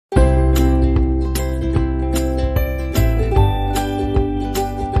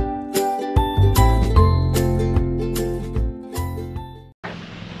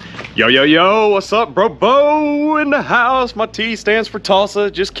Yo, yo, yo, what's up, bro? Beau in the house. My T stands for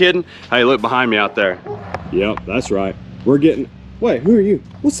Tulsa. Just kidding. Hey, look behind me out there. Yep, that's right. We're getting... Wait, who are you?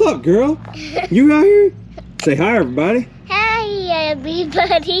 What's up, girl? You out here? Say hi, everybody. Hi,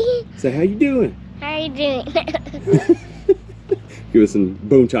 everybody. Say, how you doing? How you doing? Give us some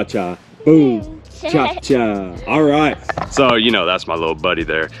boom cha-cha. Boom cha-cha. All right. So, you know, that's my little buddy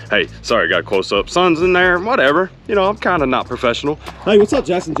there. Hey, sorry, I got close up. Sun's in there, whatever. You know, I'm kind of not professional. Hey, what's up,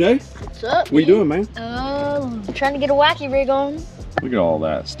 Jackson J? What's up? What you doing, man? Trying to get a wacky rig on. Look at all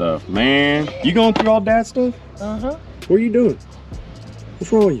that stuff, man. You going through all that stuff? Uh-huh. What are you doing?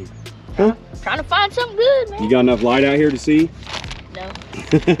 What's wrong with you? Huh? Trying to find something good, man. You got enough light out here to see? No.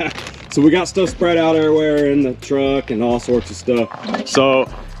 So we got stuff spread out everywhere in the truck and all sorts of stuff. So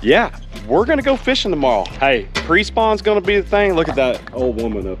yeah, we're gonna go fishing tomorrow. Hey, Prespawn's gonna be the thing. Look at that old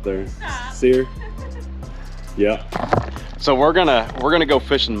woman up there. See her? Yeah. So we're gonna go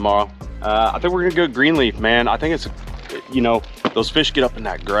fishing tomorrow. I think we're gonna go Greenleaf, man. I think it's, you know, those fish get up in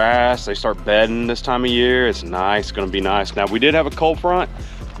that grass. They start bedding this time of year. It's nice. It's gonna be nice. Now we did have a cold front,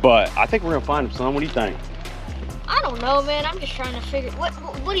 but I think we're gonna find them, son. What do you think? I don't know, man. I'm just trying to figure. What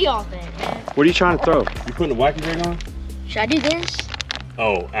do y'all think, man? What are you trying to throw? You putting the wacky rig on? Should I do this?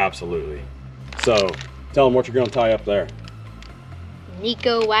 Oh, absolutely. So tell them what you're gonna tie up there.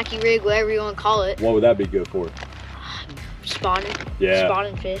 Nico, wacky rig, whatever you want to call it. What would that be good for? Spawning. Yeah.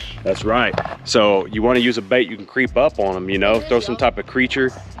 Spawning fish. That's right. So you want to use a bait you can creep up on them, you know, throw some type of creature.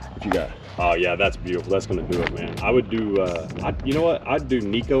 What you got? Oh yeah, that's beautiful. That's gonna do it, man. I would do, you know what? I'd do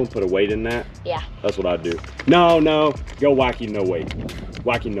Nico and put a weight in that. Yeah. That's what I'd do. No, go wacky, no weight.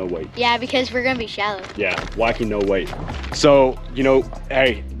 Wacky, no weight. Yeah, because we're gonna be shallow. Yeah, wacky, no weight. So, you know,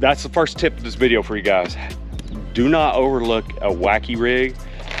 hey, that's the first tip of this video for you guys. Do not overlook a wacky rig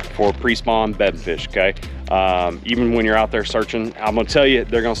for pre-spawn bedding fish, okay? Even when you're out there searching, I'm gonna tell you,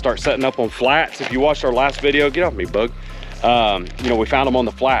 they're gonna start setting up on flats. If you watched our last video, get off me, bug. You know, we found them on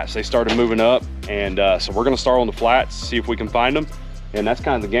the flats. They started moving up, and so we're gonna start on the flats, see if we can find them, and that's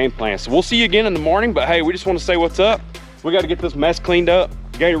kind of the game plan. So we'll see you again in the morning, but hey, we just want to say what's up. We got to get this mess cleaned up.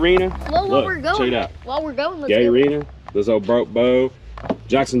 Gatorina. Well, while we're going, check it out. While we're going, let's Gatorina, this old broke Beau.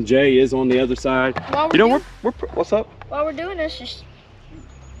 Jackson J is on the other side. You know, we're what's up? While we're doing this, just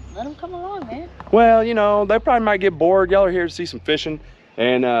let them come along, man. Well, you know, they probably might get bored. Y'all are here to see some fishing,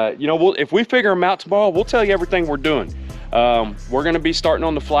 and you know, if we figure them out tomorrow, we'll tell you everything we're doing. We're gonna be starting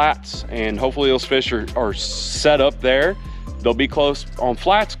on the flats, and hopefully those fish are set up there. They'll be close on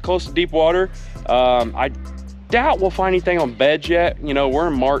flats, close to deep water. I doubt we'll find anything on beds yet. You know, we're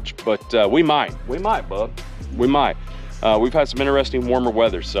in March, but we might, bub. We might. We've had some interesting warmer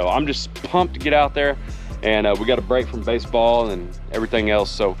weather, so I'm just pumped to get out there, and we got a break from baseball and everything else,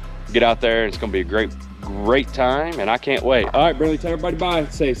 so get out there, and it's gonna be a great time, and I can't wait. All right, Bradley, tell everybody bye.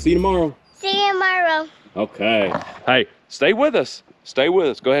 Say, see you tomorrow. See you tomorrow. Okay. Hey, stay with us. Stay with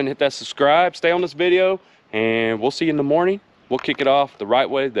us. Go ahead and hit that subscribe. Stay on this video, and we'll see you in the morning. We'll kick it off the right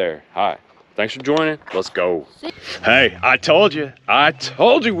way there. All right. Thanks for joining. Let's go. Hey, I told you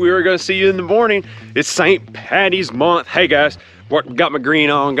we were gonna see you in the morning. It's St. Patty's month. Hey guys, got my green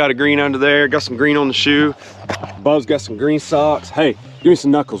on, got a green under there, got some green on the shoe. Bub's got some green socks. Hey, give me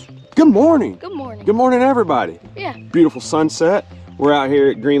some knuckles. Good morning. Good morning. Good morning, everybody. Yeah. Beautiful sunset. We're out here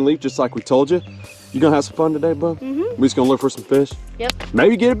at Greenleaf, just like we told you. You gonna have some fun today, Bub? Mm-hmm. We just gonna look for some fish? Yep.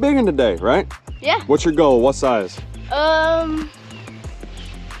 Maybe get a big one today, right? Yeah. What's your goal? What size?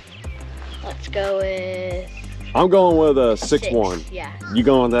 Let's go with... I'm going with a 6'1". Yeah. You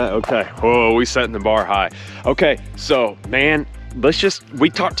going with that? Okay. Oh, we setting the bar high. Okay, so man, we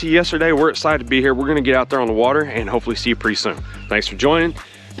talked to you yesterday. We're excited to be here. We're gonna get out there on the water and hopefully see you pretty soon. Thanks for joining.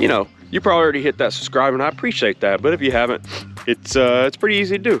 You know, you probably already hit that subscribe, and I appreciate that. But if you haven't, it's pretty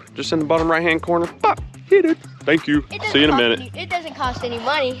easy to do. Just in the bottom right-hand corner, pop, hit it. Thank you. See you in a minute. It doesn't cost any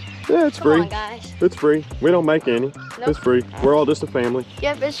money. Yeah, it's free. Come on, guys. It's free. We don't make any. Nope. It's free. We're all just a family.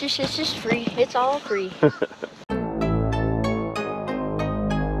 Yep, it's just free. It's all free.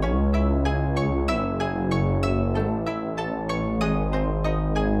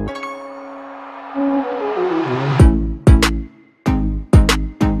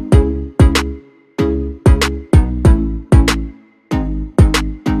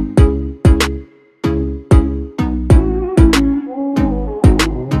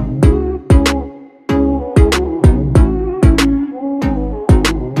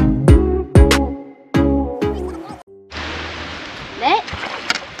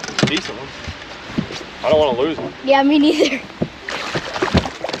 Decent one. I don't want to lose one. Yeah, me neither.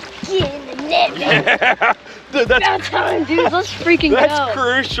 Get in the net, man. Yeah. Dude, that's time, dude. Let's freaking go. That's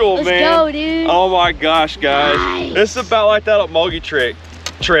crucial, man. Let's go, dude. Oh my gosh, guys. Nice. This is about like that mulgi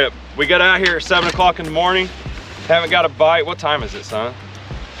trip. we got out here at 7 o'clock in the morning. Haven't got a bite. What time is it, son?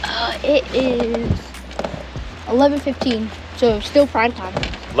 It is 11:15, so still prime time.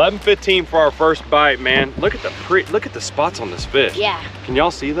 11:15 for our first bite, man. Look at the spots on this fish. Yeah. Can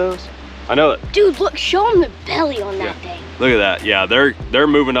y'all see those? I know that. Dude, look, show them the belly on that thing. Look at that. Yeah, they're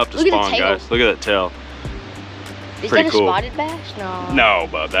moving up to spawn, guys. Look at that tail. Is Pretty that a cool. spotted bass? No. No,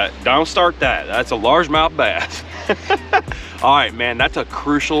 but don't start that. That's a largemouth bass. All right, man, that's a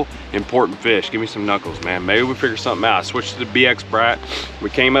crucial, important fish. Give me some knuckles, man. Maybe we figure something out. I switched to the BX Brat.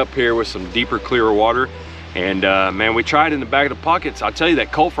 We came up here with some deeper, clearer water, and man, we tried in the back of the pockets. I'll tell you,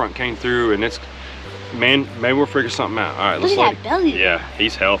 that cold front came through, and it's, man, maybe we'll figure something out. All right, let's look at that belly. Yeah,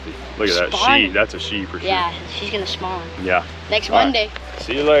 he's healthy. Look at that she. That's a she for sure. Yeah, she's gonna spawn. Yeah. Next Monday. Right.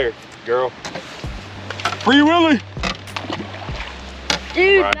 See you later, girl. Free Willy.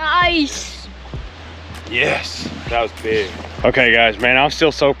 Dude, Right. nice. Yes, that was big. Okay, guys, man, I'm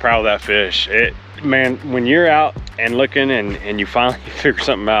still so proud of that fish. Man, when you're out and looking and you finally figure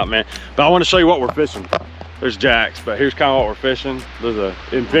something out, man. But I want to show you what we're fishing. There's jacks, but here's kind of what we're fishing. There's an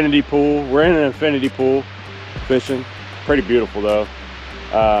infinity pool. We're in an infinity pool fishing. Pretty beautiful though.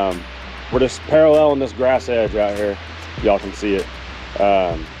 We're just paralleling this grass edge out here. Y'all can see it.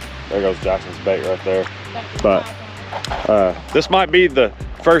 There goes Jackson's bait right there. But this might be the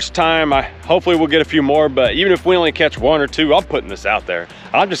first time. Hopefully we'll get a few more, but even if we only catch one or two, I'm putting this out there.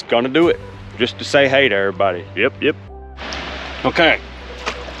 I'm just gonna do it just to say hey to everybody. Yep. Okay.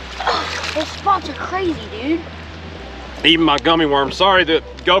 Those spots are crazy, dude. Even my gummy worm. Sorry that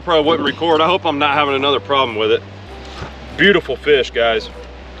GoPro wouldn't record. I hope I'm not having another problem with it. Beautiful fish, guys.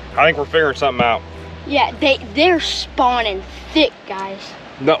 I think we're figuring something out. Yeah, they're spawning thick, guys.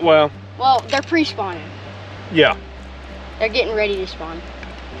 No, well, they're pre-spawning. yeah. They're getting ready to spawn.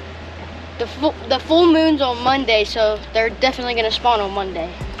 The full moon's on Monday, so they're definitely gonna spawn on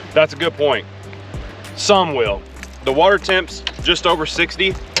Monday. That's a good point. Some will. The water temp's just over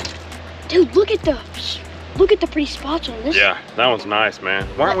 60. Dude, look at the pretty spots on this. Yeah, that one's nice, man.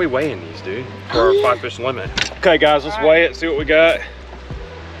 Why aren't we weighing these, dude? For our 5 fish limit. Okay, guys, let's weigh it, see what we got.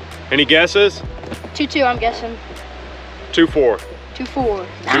 Any guesses? 2-2, I'm guessing. 2-4. 2-4.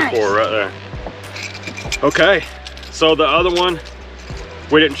 Nice. 2-4 right there. Okay, so the other one,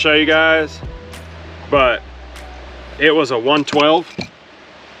 we didn't show you guys, but it was a 112.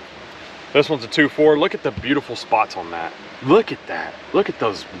 This one's a 2-4. Look at the beautiful spots on that. Look at that. Look at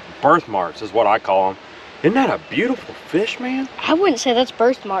those birthmarks is what I call them. Isn't that a beautiful fish, man? I wouldn't say that's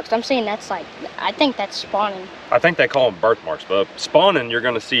birthmarks. I'm saying that's like, I think that's spawning. I think they call them birthmarks, but spawning, you're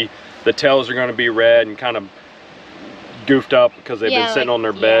gonna see the tails are gonna be red and kind of goofed up because they've been sitting on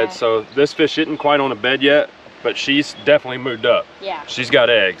their bed. So this fish isn't quite on a bed yet, but she's definitely moved up. Yeah. She's got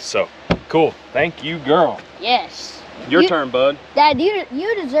eggs, so cool. Thank you, girl. Yes. Your turn, bud. Dad,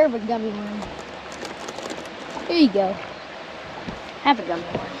 you deserve a gummy worm. Here you go. Have a gummy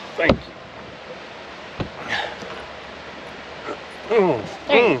worm. Thank you.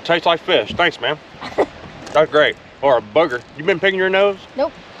 Tastes like fish. Thanks, man. That's great. Or a booger. You been picking your nose?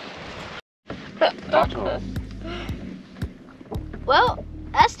 Nope. Talk to him. Well,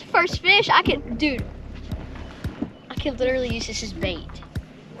 that's the first fish. I could literally use this as bait.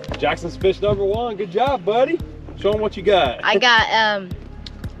 Jackson's fish #1. Good job, buddy. Show him what you got. I got,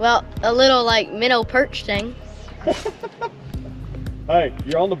 well, a little like minnow perch thing. Hey,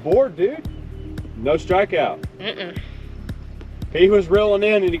 you're on the board, dude. No strikeout. Mm-mm. He was reeling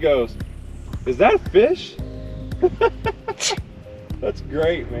in and he goes, "Is that a fish?" That's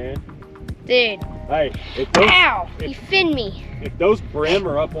great, man. Dude. Hey, if those, ow! He finned me. If those brim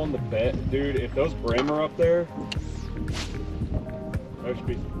are up on the bed, dude, if those brim are up there, there should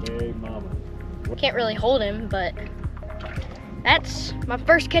be some big mama. Can't really hold him, but that's my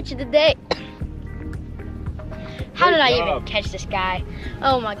first catch of the day. How did I even catch this guy?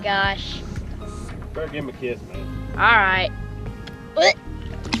 Oh my gosh. Better give him a kiss, man. All right. What?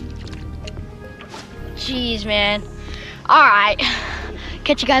 Jeez, man. All right.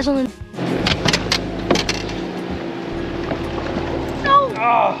 Catch you guys on the... No.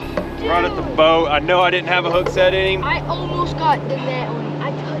 Oh, right at the boat. I know I didn't have a hook set in him. I almost got the net on him.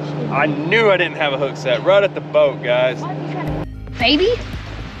 I touched him. I knew I didn't have a hook set. Right at the boat, guys. Why are you trying to... Baby?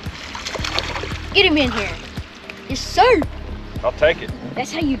 Get him in here. Yes, sir. I'll take it.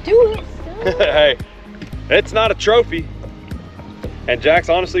 That's how you do it, sir. Hey, it's not a trophy. And Jax,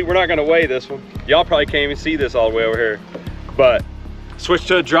 honestly, we're not gonna weigh this one. Y'all probably can't even see this all the way over here. But switch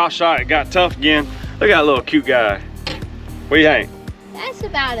to a drop shot. It got tough again. Look at that little cute guy. What do you think? That's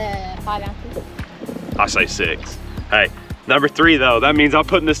about a 5 ounces. I say 6. Hey, #3 though. That means I'm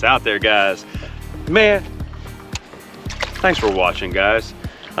putting this out there, guys. Man, thanks for watching, guys.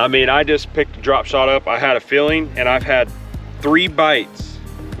 I mean, I just picked the drop shot up. I had a feeling, and I've had 3 bites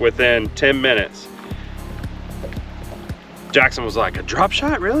within 10 minutes. Jackson was like, a drop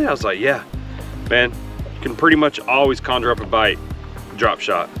shot, really? I was like, yeah. Man, you can pretty much always conjure up a bite, drop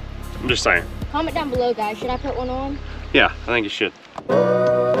shot. I'm just saying. Comment down below, guys. Should I put one on? Yeah, I think you should.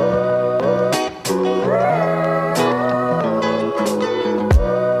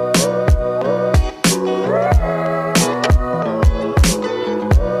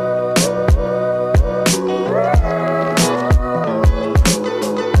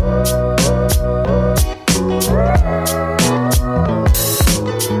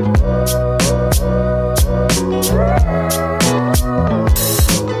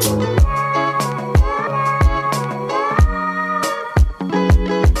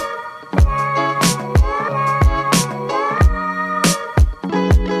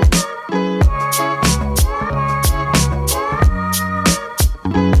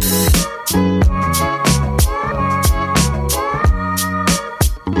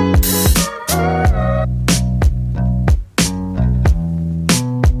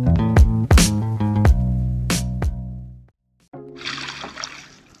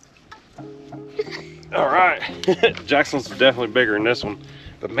 All right, Jackson's definitely bigger than this one,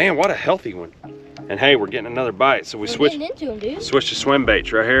 but man, what a healthy one. And hey, we're getting another bite, so we switched to swim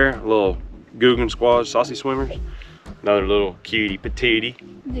baits right here. A little Guggen Squash, saucy swimmers. Another little cutie patootie.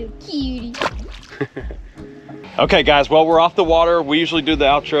 Little cutie. Okay guys, well, we're off the water. We usually do the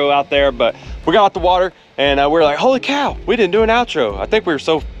outro out there, but we got off the water and we were like, holy cow, we didn't do an outro. I think we were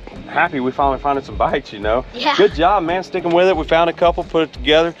so happy we finally found some bites, you know. Yeah. Good job, man, sticking with it. We found a couple, put it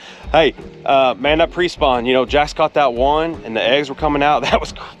together. Hey, man, that pre-spawn, you know, Jack's caught that one and the eggs were coming out. That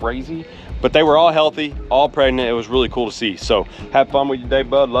was crazy, but they were all healthy, all pregnant. It was really cool to see. So have fun with your day,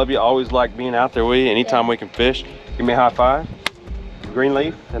 bud. Love you. Always like being out there with you. Anytime we can fish, give me a high five.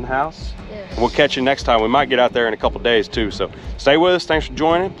 Greenleaf in the house. Yes. We'll catch you next time. We might get out there in a couple days too. So stay with us. Thanks for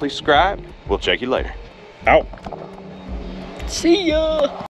joining. Please subscribe. We'll check you later. Out. See ya.